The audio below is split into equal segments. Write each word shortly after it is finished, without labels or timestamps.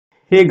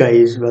Hey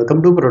guys,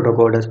 welcome to Proto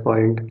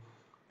Point.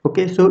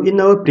 Okay, so in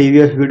our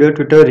previous video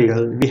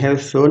tutorial, we have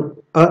shown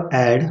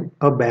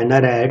a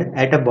banner ad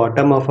at the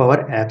bottom of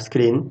our app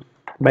screen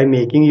by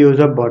making use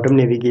of bottom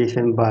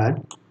navigation bar.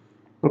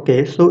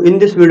 Okay, so in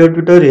this video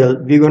tutorial,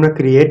 we're gonna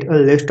create a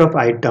list of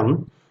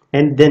items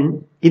and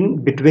then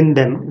in between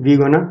them, we're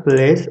gonna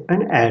place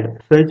an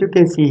ad. So as you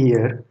can see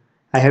here,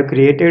 I have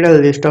created a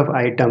list of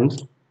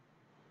items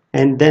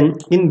and then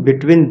in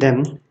between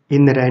them,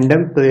 in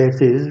random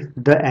places,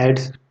 the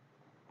ads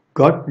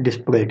got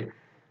displayed.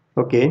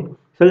 Okay,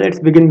 so let's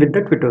begin with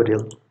the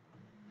tutorial.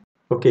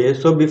 Okay,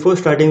 so before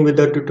starting with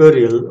the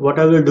tutorial, what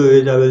I will do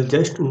is I will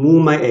just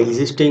move my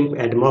existing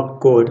AdMob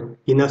code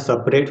in a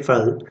separate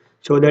file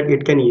so that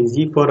it can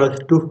easy for us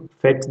to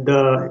fetch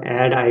the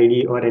ad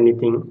ID or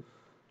anything.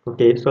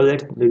 Okay, so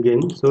let's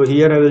begin. So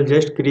here I will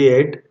just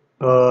create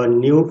a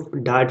new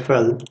dart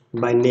file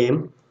by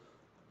name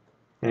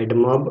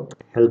AdMob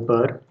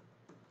helper.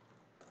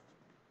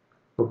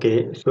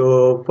 Okay,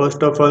 so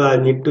first of all I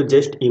need to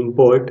just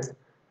import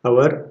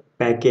our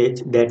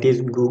package, that is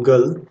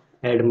Google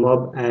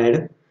AdMob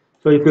ad.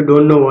 So if you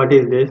don't know what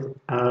is this,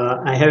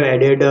 I have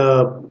added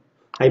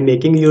I'm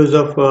making use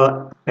of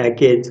a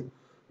package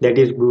that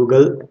is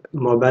Google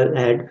mobile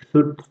ad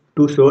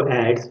to show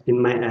ads in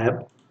my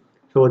app.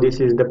 So this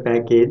is the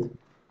package.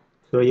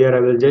 So here I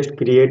will just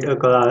create a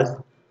class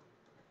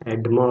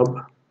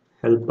AdMob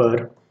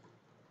helper.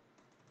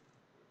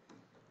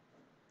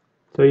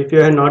 So if you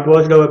have not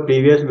watched our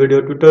previous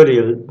video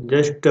tutorial,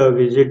 just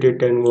visit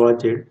it and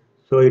watch it.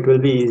 So it will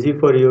be easy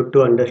for you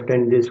to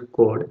understand this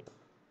code.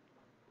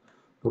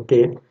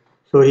 Okay.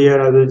 So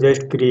here I will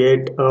just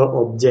create a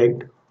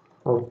object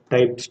of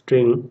type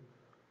string,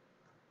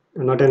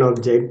 not an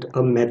object,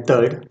 a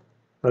method,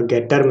 a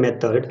getter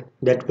method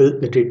that will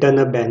return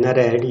a banner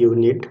ad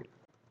unit.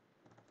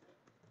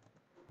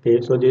 Okay.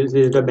 So this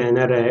is the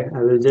banner ad.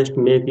 I will just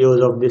make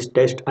use of this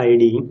test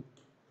ID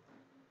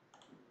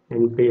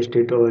and paste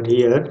it over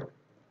here.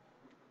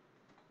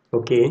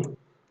 Okay,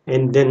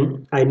 and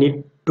then I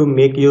need to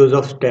make use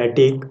of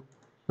static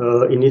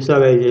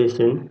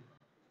initialization.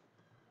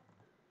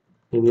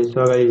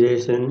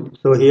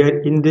 So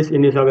here in this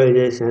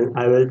initialization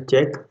I will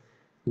check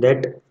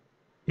that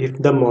if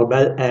the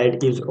mobile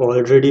ad is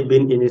already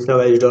been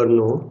initialized or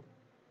no.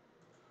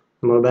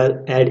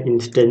 Mobile ad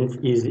instance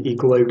is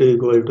equal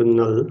to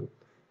null.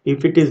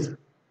 If it is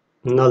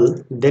null,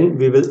 then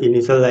we will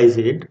initialize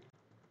it,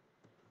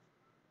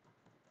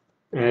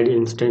 add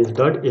instance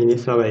dot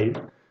initialize.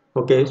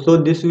 Okay, so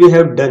this we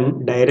have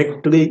done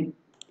directly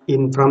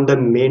in from the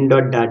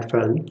main.dat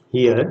file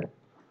here.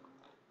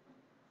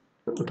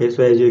 Okay,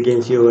 so as you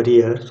can see over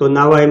here, so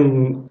now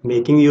I'm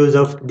making use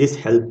of this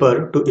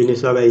helper to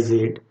initialize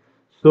it.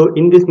 So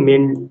in this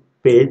main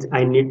page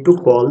I need to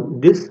call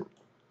this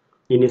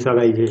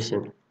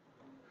initialization.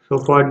 So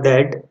for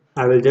that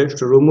I will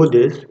just remove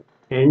this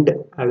and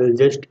I will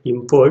just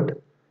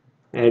import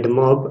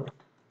AdMob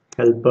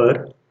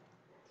helper,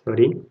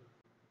 sorry,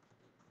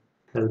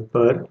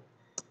 helper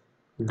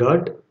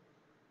dot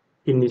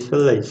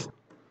initialize.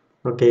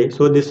 Okay,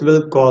 so this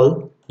will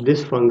call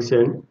this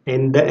function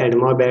and the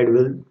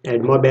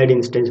AdMob ad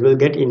instance will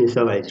get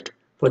initialized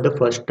for the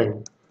first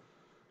time.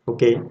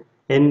 Okay,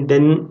 and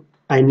then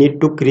I need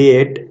to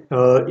create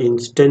a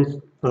instance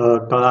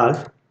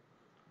class,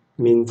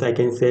 means I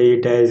can say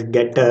it as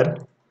getter,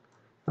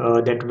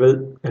 that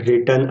will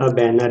return a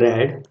banner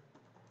ad,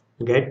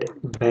 get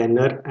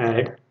banner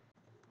ad.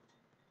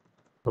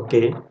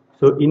 Okay,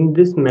 so in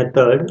this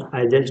method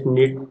I just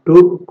need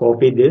to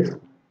copy this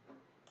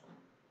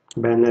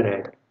banner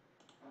ad.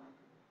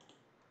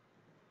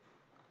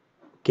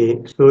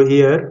 Okay, so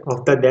here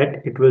after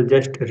that it will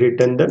just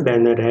return the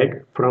banner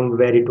ad from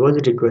where it was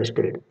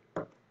requested.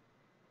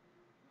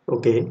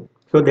 Okay,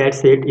 so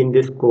that's it in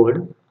this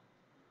code.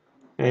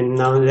 And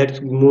now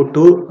let's move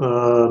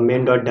to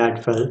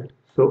main.dat file.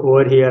 So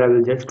over here I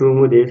will just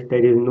remove this,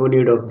 there is no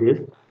need of this.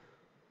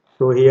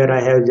 So here I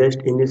have just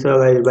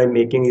initialized by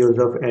making use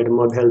of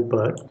AdMob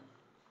helper.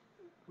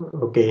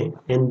 Okay,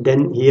 and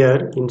then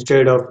here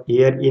instead of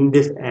here in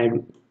this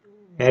ad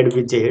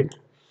widget,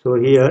 so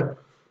here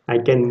I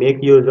can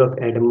make use of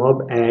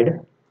AdMob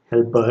ad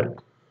helper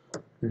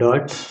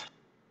dot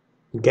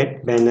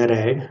get banner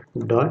ad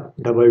dot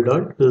double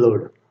dot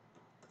load.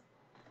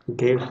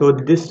 Okay, so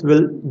this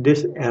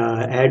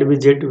ad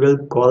widget will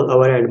call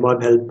our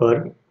AdMob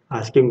helper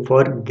asking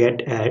for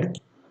get ad,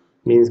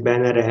 means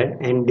banner ad,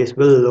 and this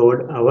will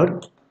load our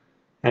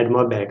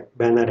AdMob ad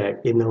banner ad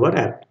in our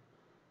app.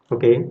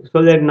 Okay, so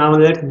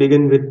let's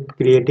begin with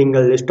creating a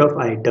list of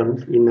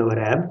items in our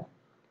app.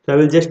 So I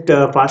will just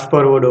fast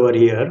forward over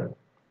here.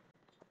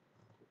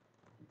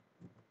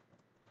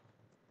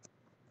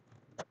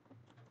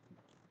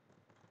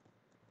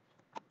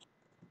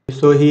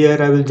 So here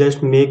I will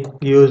just make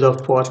use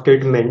of for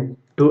statement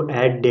to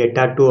add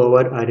data to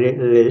our array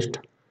list.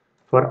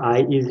 For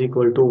I is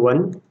equal to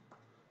 1,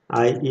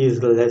 I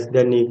is less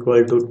than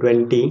equal to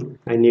 20.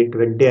 I need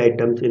 20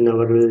 items in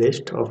our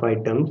list of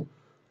items,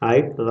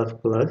 I plus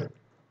plus,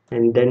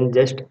 and then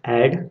just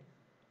add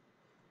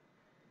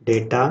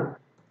data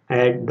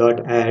add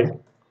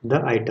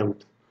the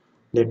items.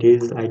 That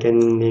is, I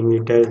can name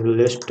it as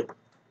list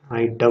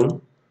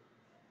item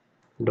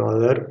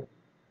dollar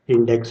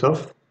index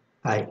of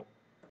I.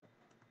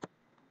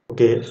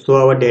 Okay, so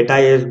our data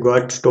is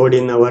got stored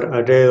in our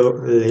array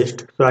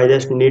list. So I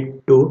just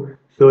need to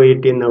show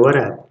it in our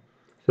app.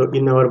 So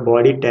in our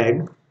body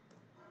tag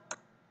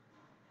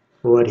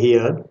over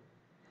here,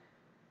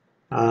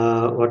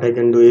 what I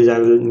can do is I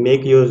will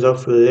make use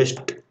of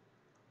list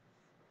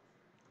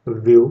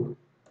view.builder.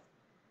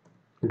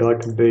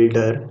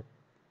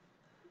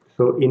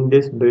 So in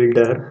this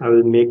builder, I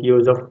will make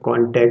use of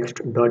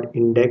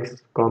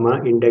context.index,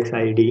 comma index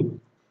ID.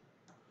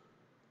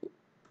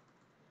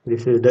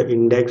 This is the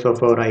index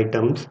of our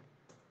items.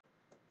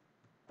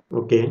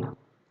 Okay,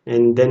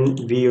 and then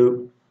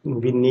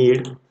we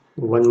need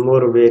one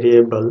more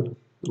variable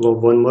or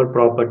one more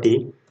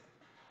property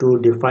to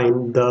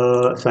define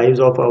the size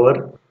of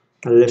our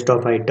list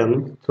of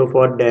items. So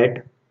for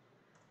that,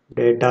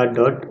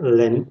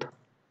 data.length.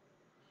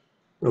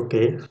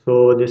 Okay,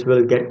 so this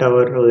will get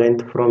our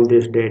length from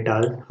this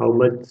data, how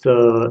much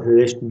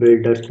list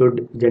builder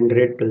should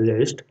generate the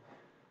list.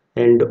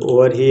 And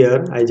over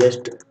here I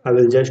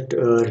will just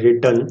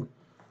return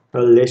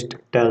a list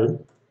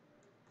tell.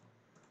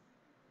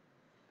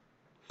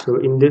 So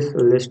in this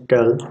list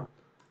tell,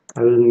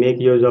 I will make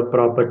use of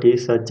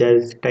properties such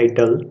as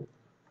title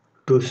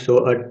to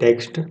show a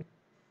text.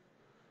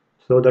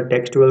 So the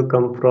text will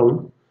come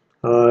from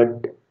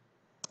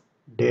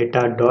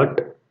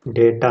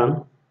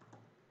data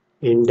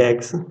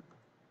index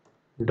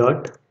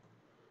dot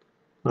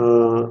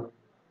uh,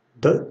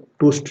 the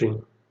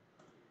toString.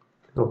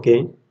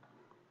 Okay,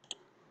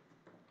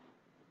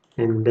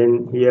 and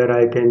then here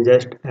I can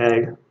just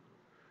add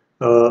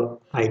a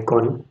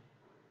icon.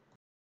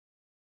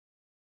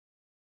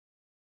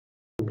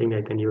 Something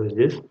I can use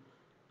this.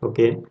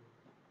 Okay,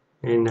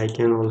 and I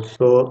can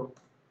also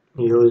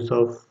use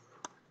of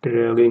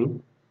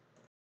trailing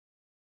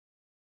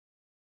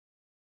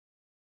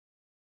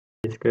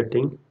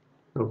scripting.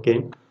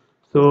 Okay,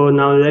 so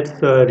now let's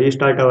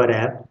restart our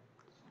app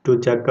to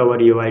check our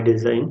UI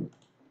design.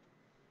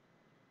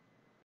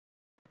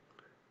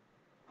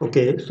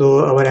 Okay,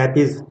 so our app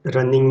is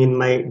running in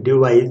my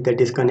device that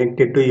is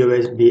connected to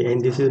USB,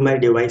 and this is my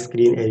device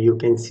screen as you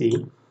can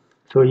see.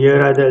 So here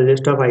are the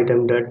list of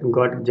items that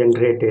got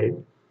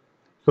generated.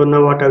 So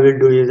now what I will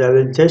do is I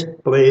will just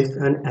place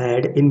an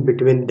ad in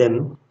between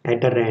them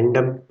at a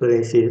random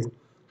places.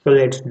 So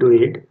let's do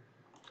it.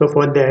 So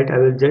for that I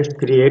will just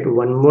create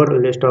one more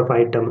list of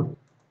item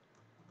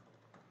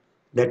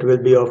that will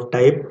be of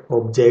type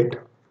object.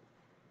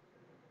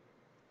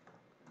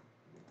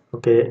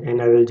 Okay, and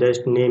I will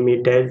just name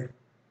it as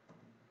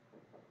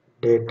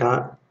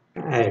data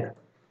add.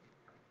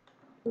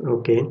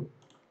 Okay,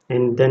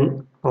 and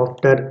then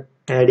after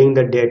adding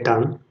the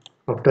data,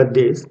 after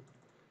this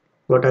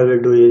what I will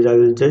do is I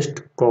will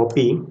just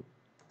copy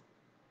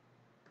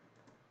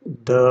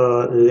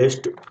the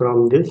list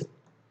from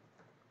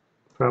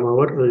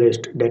our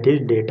list, that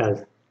is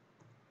data.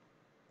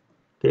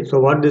 Okay, so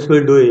what this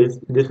will do is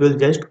this will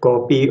just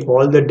copy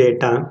all the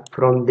data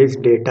from this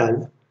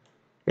data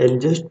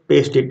and just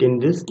paste it in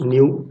this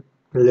new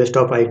list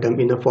of item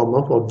in a form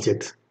of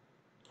objects.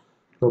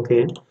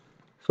 Okay,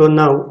 so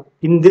now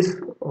in this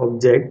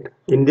object,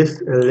 in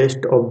this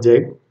list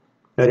object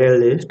array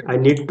list, I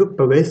need to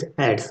provide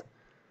ads.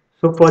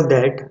 So for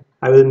that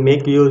I will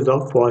make use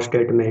of for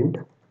statement.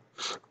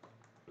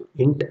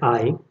 Int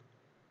I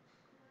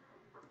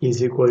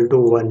is equal to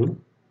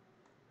 1,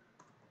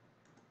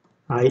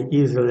 I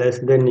is less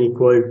than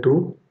equal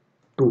to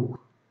 2.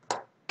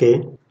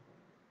 Okay,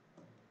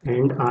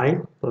 and I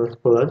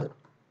plus.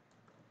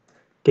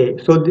 Okay,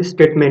 so this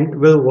statement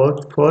will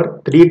work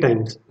for 3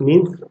 times,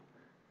 means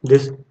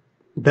this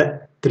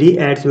the 3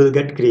 ads will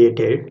get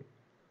created.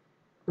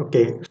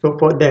 Okay, so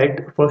for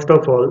that first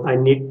of all I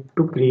need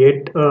to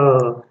create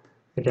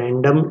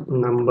random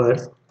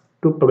numbers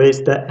to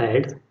place the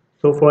ads.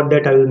 So for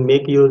that I will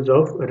make use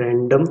of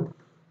random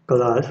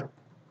class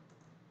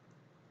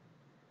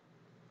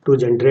to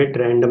generate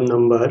random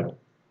number.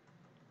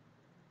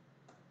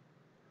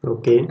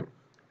 Okay,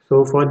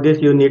 so for this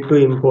you need to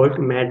import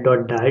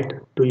mat.dat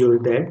to use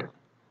that.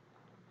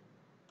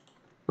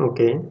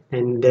 Okay,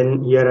 and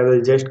then here I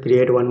will just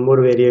create one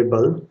more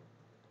variable,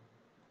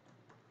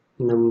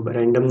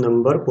 random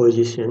number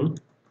position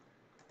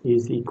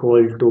is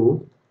equal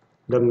to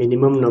the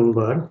minimum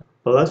number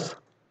plus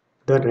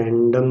the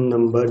random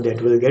number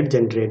that will get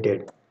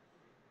generated.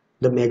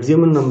 The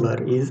maximum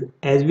number is,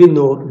 as we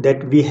know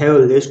that we have a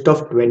list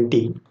of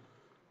 20,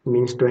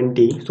 means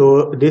 20,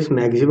 so this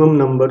maximum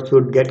number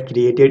should get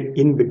created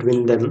in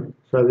between them.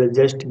 So I will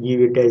just give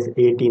it as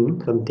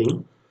 18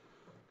 something.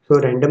 So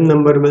random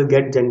number will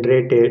get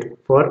generated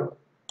for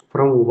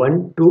from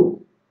 1 to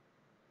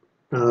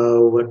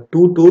 2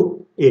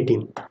 to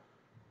 18.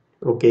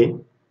 Okay,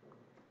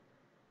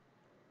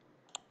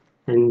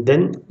 and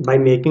then by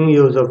making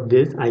use of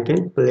this I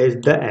can place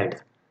the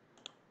ads.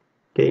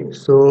 Okay,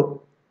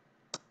 so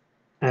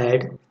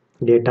add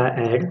data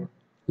add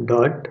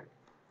dot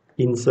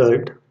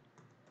insert.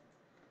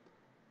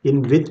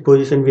 In which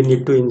position we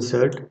need to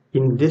insert?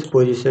 In this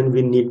position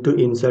we need to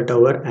insert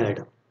our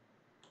add.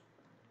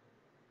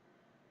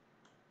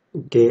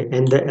 Okay,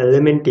 and the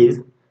element is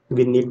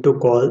we need to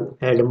call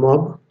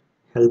AdMob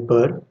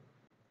helper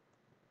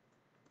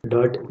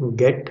dot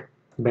get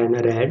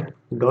banner add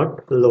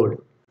dot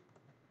load.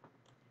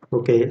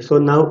 Okay, so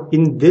now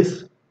in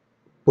this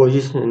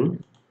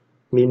position,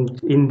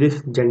 means in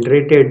this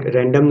generated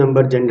random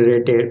number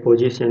generated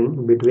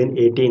position between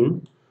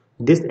 18,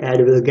 this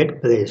add will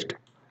get placed.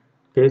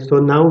 Okay, so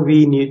now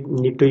we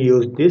need to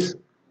use this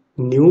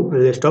new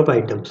list of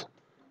items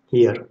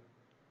here.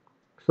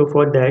 So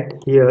for that,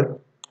 here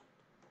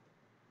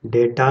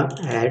data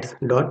adds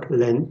dot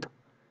length,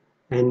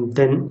 and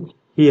then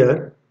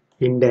here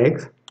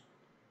index.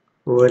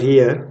 Over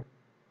here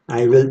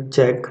I will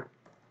check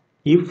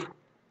if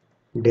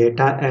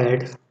data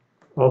adds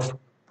of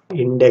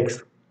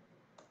index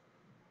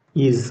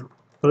is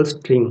a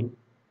string.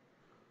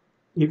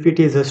 If it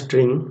is a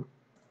string,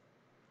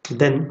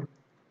 then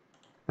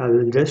I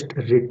will just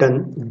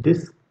return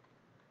this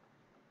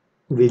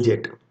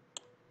widget.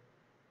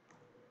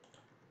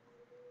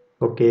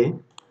 Okay,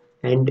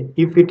 and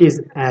if it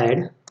is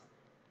add,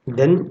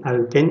 then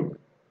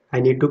I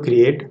need to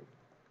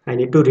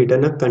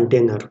return a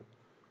container.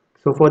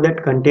 So for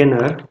that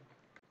container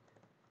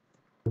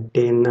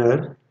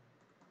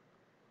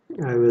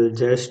I will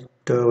just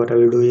what I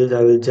will do is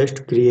I will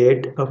just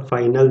create a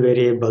final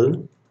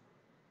variable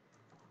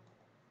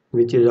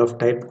which is of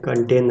type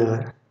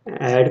container.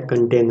 Add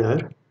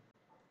content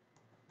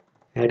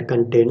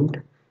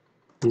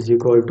is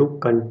equal to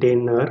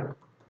container,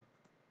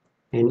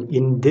 and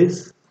in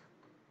this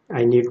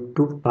I need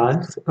to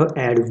pass a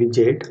add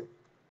widget.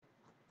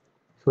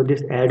 So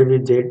this add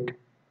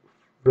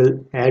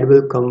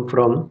will come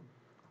from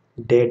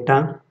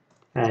data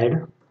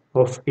add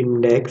of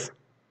index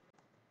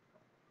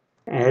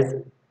as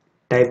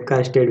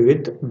typecasted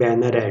with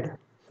banner add.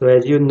 So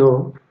as you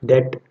know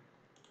that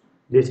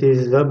this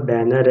is the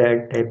banner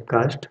add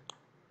typecast,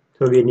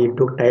 so we need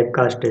to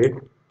typecast it,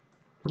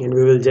 and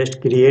we will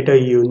just create a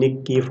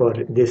unique key for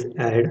this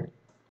add.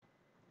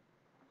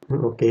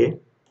 Okay,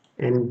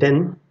 and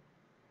then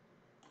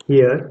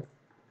here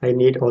I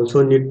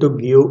also need to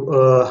give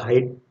a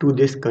height to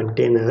this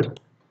container,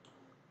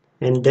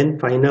 and then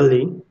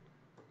finally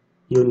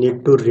you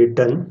need to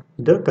return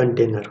the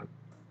container,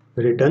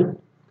 return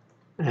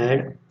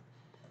add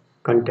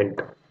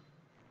content.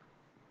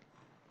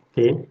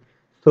 Okay,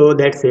 so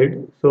that's it.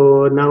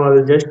 So now I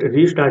will just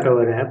restart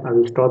our app. I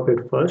will stop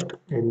it first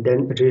and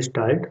then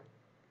restart.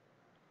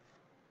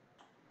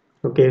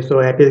 Okay,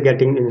 so app is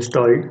getting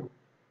installed.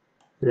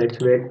 Let's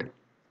wait.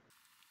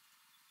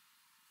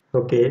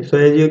 Okay, so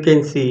as you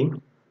can see,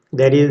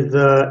 there is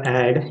a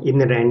add in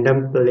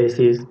random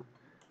places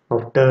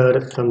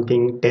after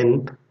something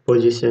 10th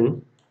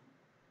position.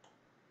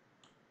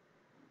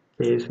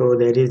 Okay, so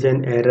there is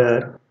an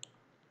error.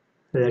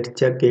 Let's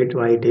check it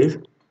why it is.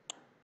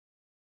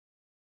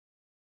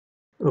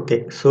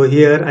 Okay, so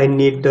here I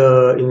need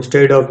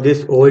instead of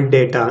this old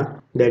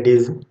data, that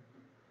is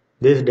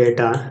this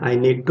data, I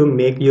need to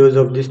make use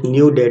of this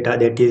new data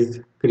that is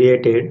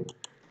created,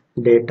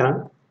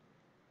 data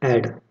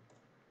add.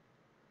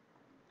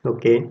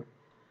 Okay,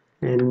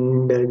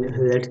 and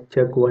let's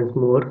check once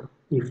more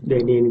if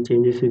any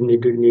changes is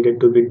needed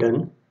to be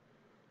done.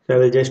 So I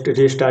will just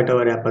restart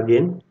our app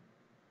again.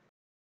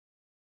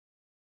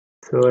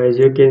 So as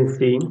you can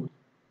see,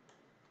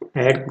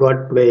 add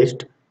got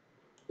placed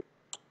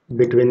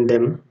between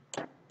them.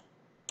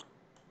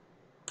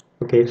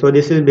 Okay, so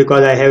this is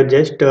because I have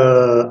just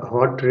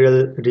hot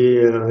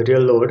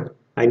real load.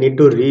 I need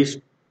to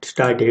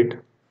restart it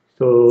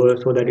so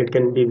that it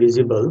can be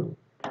visible.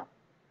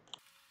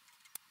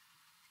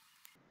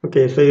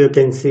 Okay, so you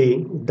can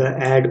see the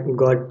ad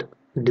got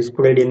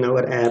displayed in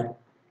our app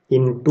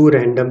in two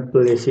random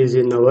places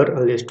in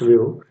our list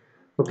view.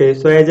 Okay,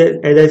 so as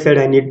I said,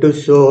 I need to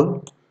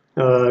show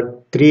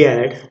three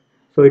ads.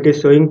 So it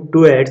is showing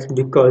two ads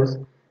because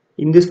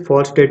in this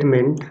for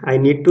statement, I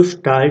need to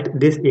start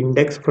this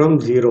index from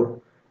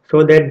 0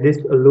 so that this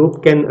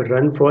loop can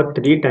run for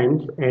 3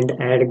 times and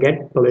ad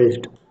get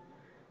placed.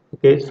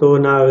 Okay, so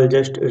now I will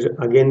just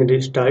again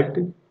restart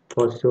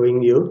for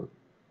showing you.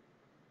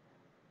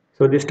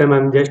 So this time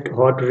I'm just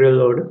hot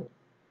reload,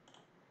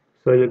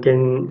 so you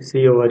can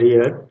see over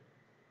here.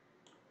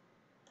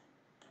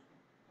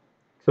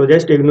 So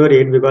just ignore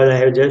it because I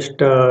have just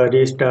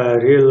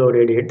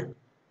reloaded it.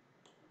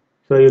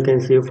 So you can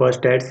see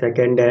first ad,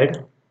 second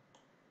ad,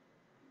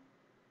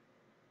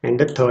 and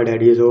the third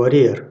ad is over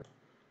here,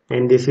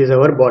 and this is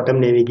our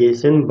bottom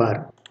navigation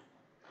bar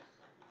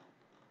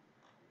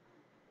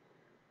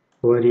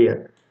over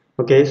here.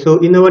 Okay, so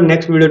in our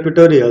next video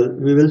tutorial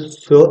we will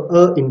show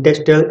a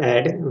interstitial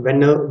ad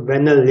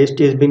when a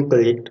list is being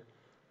clicked.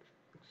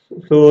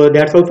 So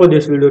that's all for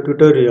this video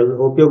tutorial.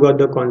 Hope you got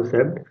the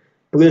concept.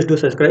 Please do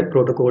subscribe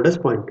Proto Coders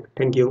Point.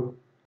 Thank you.